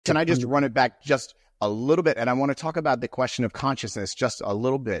Can I just run it back just a little bit? And I want to talk about the question of consciousness just a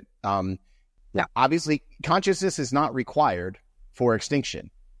little bit. Obviously, consciousness is not required for extinction,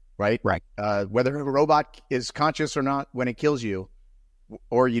 right? Right. Whether a robot is conscious or not when it kills you,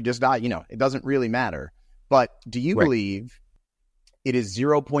 or you just die, it doesn't really matter. But do you believe it is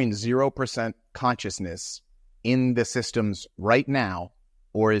 0.0% consciousness in the systems right now,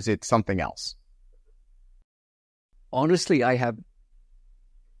 or is it something else? Honestly, I have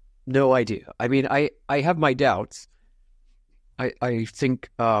no idea. I mean, I have my doubts. I think,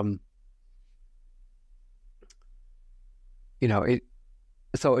 it.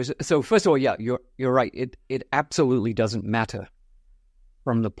 So first of all, yeah, you're right. It absolutely doesn't matter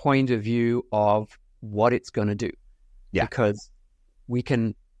from the point of view of what it's going to do. Yeah. Because we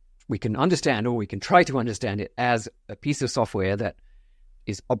can understand, or we can try to understand it as a piece of software that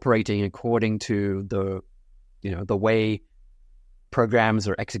is operating according to the way programs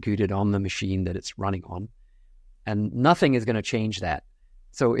are executed on the machine that it's running on, and nothing is going to change that.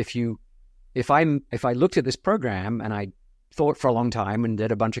 So if I looked at this program and I thought for a long time and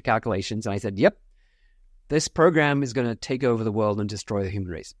did a bunch of calculations, and I said, yep, this program is going to take over the world and destroy the human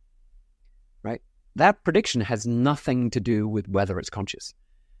race, right? That prediction has nothing to do with whether it's conscious.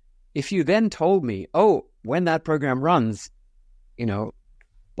 If you then told me, oh, when that program runs,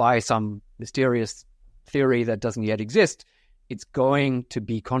 by some mysterious theory that doesn't yet exist, it's going to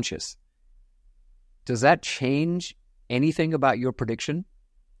be conscious. Does that change anything about your prediction?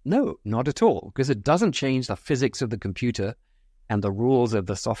 No, not at all, because it doesn't change the physics of the computer and the rules of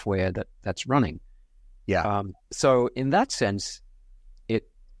the software that's running. Yeah. So in that sense,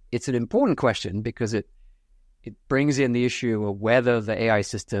 it's an important question because it brings in the issue of whether the AI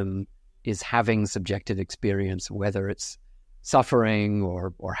system is having subjective experience, whether it's suffering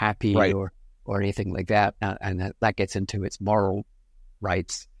or happy, right, or anything like that. And that gets into its moral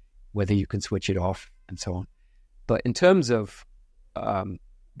rights, whether you can switch it off and so on. But in terms of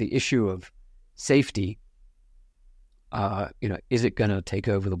the issue of safety, is it going to take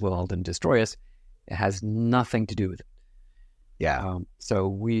over the world and destroy us? It has nothing to do with it. Yeah. So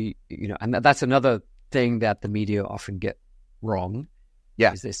we, and that's another thing that the media often get wrong.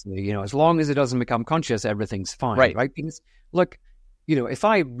 Yeah. Is this, as long as it doesn't become conscious, everything's fine. Right? Because look, if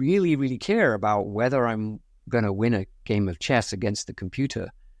I really, really care about whether I'm going to win a game of chess against the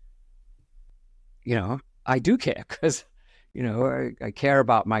computer, I do care because, I care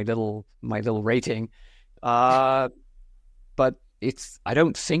about my little rating. But I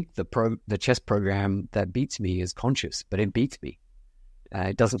don't think the chess program that beats me is conscious, but it beats me.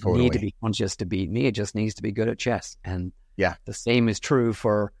 It doesn't need to be conscious to beat me. It just needs to be good at chess. And the same is true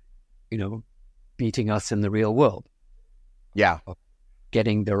for, beating us in the real world. Yeah.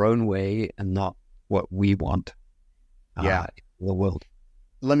 Getting their own way and not what we want. In the world.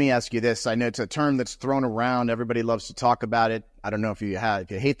 Let me ask you this. I know it's a term that's thrown around. Everybody loves to talk about it. I don't know if you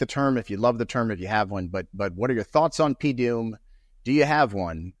hate the term, if you love the term, if you have one, but what are your thoughts on PDoom? Do you have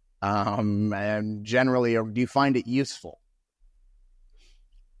one? And generally, or do you find it useful?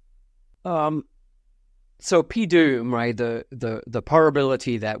 So PDoom, right? The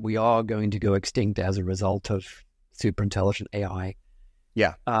probability that we are going to go extinct as a result of super intelligent AI.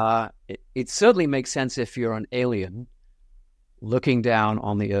 Yeah. It certainly makes sense if you're an alien looking down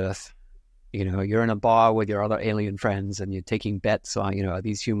on the Earth. You're in a bar with your other alien friends and you're taking bets on, are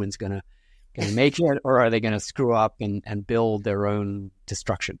these humans going to make it, or are they going to screw up and build their own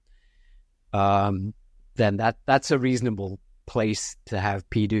destruction? Then that's a reasonable place to have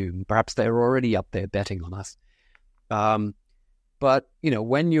PDoom. Perhaps they're already up there betting on us. But,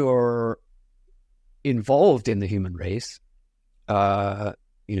 when you're involved in the human race,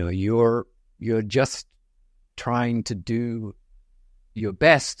 you're just trying to do your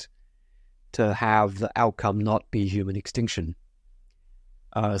best to have the outcome not be human extinction.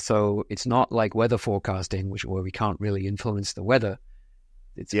 So it's not like weather forecasting, where we can't really influence the weather.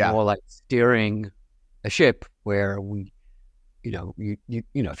 It's more like steering a ship where we,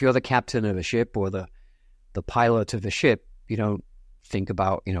 if you're the captain of a ship or the pilot of the ship, you don't think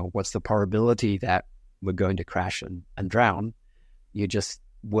about, what's the probability that we're going to crash and drown. You just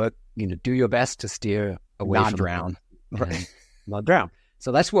work, do your best to steer away not from drown. Right. Not drown.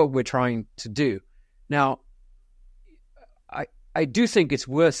 So that's what we're trying to do. Now, I do think it's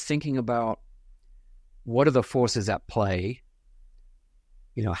worth thinking about what are the forces at play.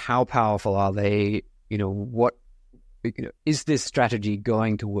 How powerful are they? What is this strategy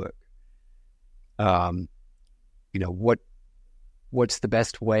going to work? What's the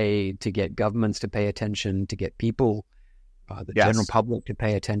best way to get governments to pay attention, to get people, the general public to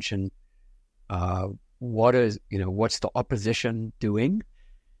pay attention? What's the opposition doing?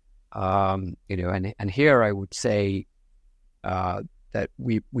 And here I would say that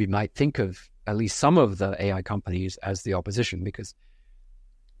we might think of at least some of the AI companies as the opposition, because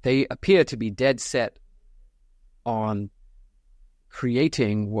they appear to be dead set on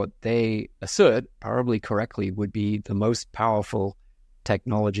creating what they assert, probably correctly, would be the most powerful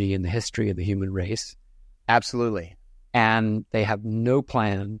technology in the history of the human race. Absolutely. And they have no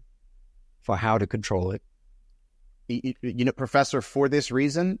plan for how to control it. Professor, for this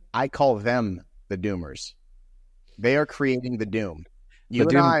reason, I call them the doomers. They are creating the doom. You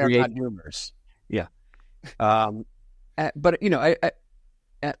and I are not doomers. Yeah. But,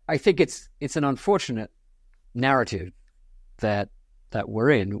 I think it's an unfortunate narrative that we're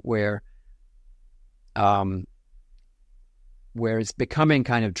in, where it's becoming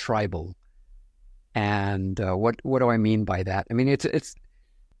kind of tribal. And what do I mean by that? I mean, it's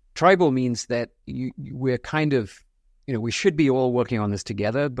tribal means that we're kind of, we should be all working on this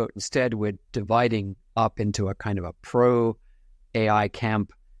together, but instead we're dividing up into a kind of a pro AI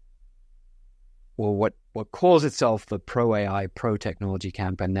camp, or what calls itself the pro AI, pro technology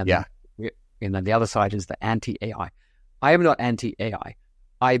camp, and then and then the other side is the anti AI. I am not anti AI.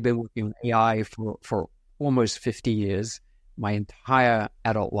 I've been working on AI for almost 50 years. My entire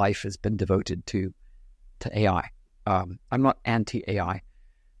adult life has been devoted to AI. I'm not anti AI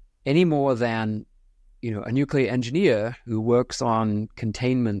any more than a nuclear engineer who works on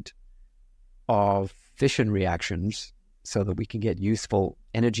containment of fission reactions so that we can get useful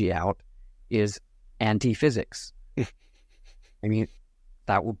energy out is anti-physics. I mean,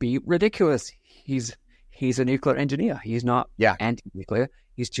 that would be ridiculous. He's a nuclear engineer. He's not anti-nuclear.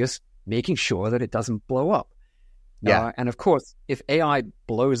 He's just making sure that it doesn't blow up. And of course, if AI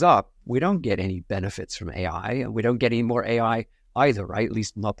blows up, we don't get any benefits from AI, and we don't get any more AI either, right? At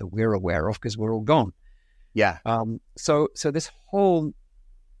least not that we're aware of, because we're all gone. Yeah. So this whole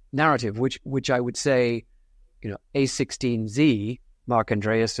narrative, which I would say, A16Z, Mark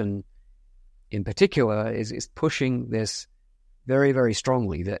Andreessen in particular, is pushing this very, very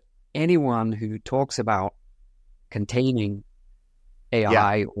strongly, that anyone who talks about containing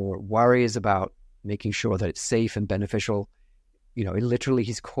AI or worries about making sure that it's safe and beneficial, literally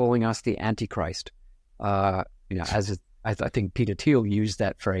he's calling us the Antichrist. As I think Peter Thiel used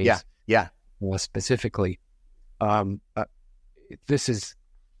that phrase. More specifically. This is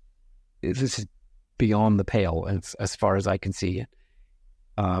beyond the pale as far as I can see it.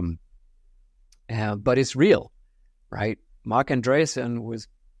 But it's real, right? Mark Andreessen was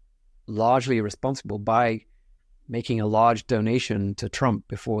largely responsible, by making a large donation to Trump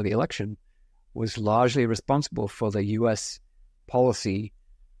before the election, was largely responsible for the U.S. policy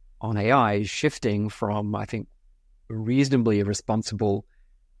on AI shifting from, I think, a reasonably responsible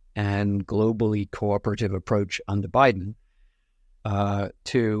and globally cooperative approach under Biden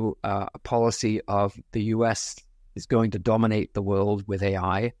to a policy of the U.S. is going to dominate the world with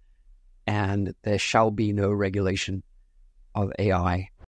AI, and there shall be no regulation of AI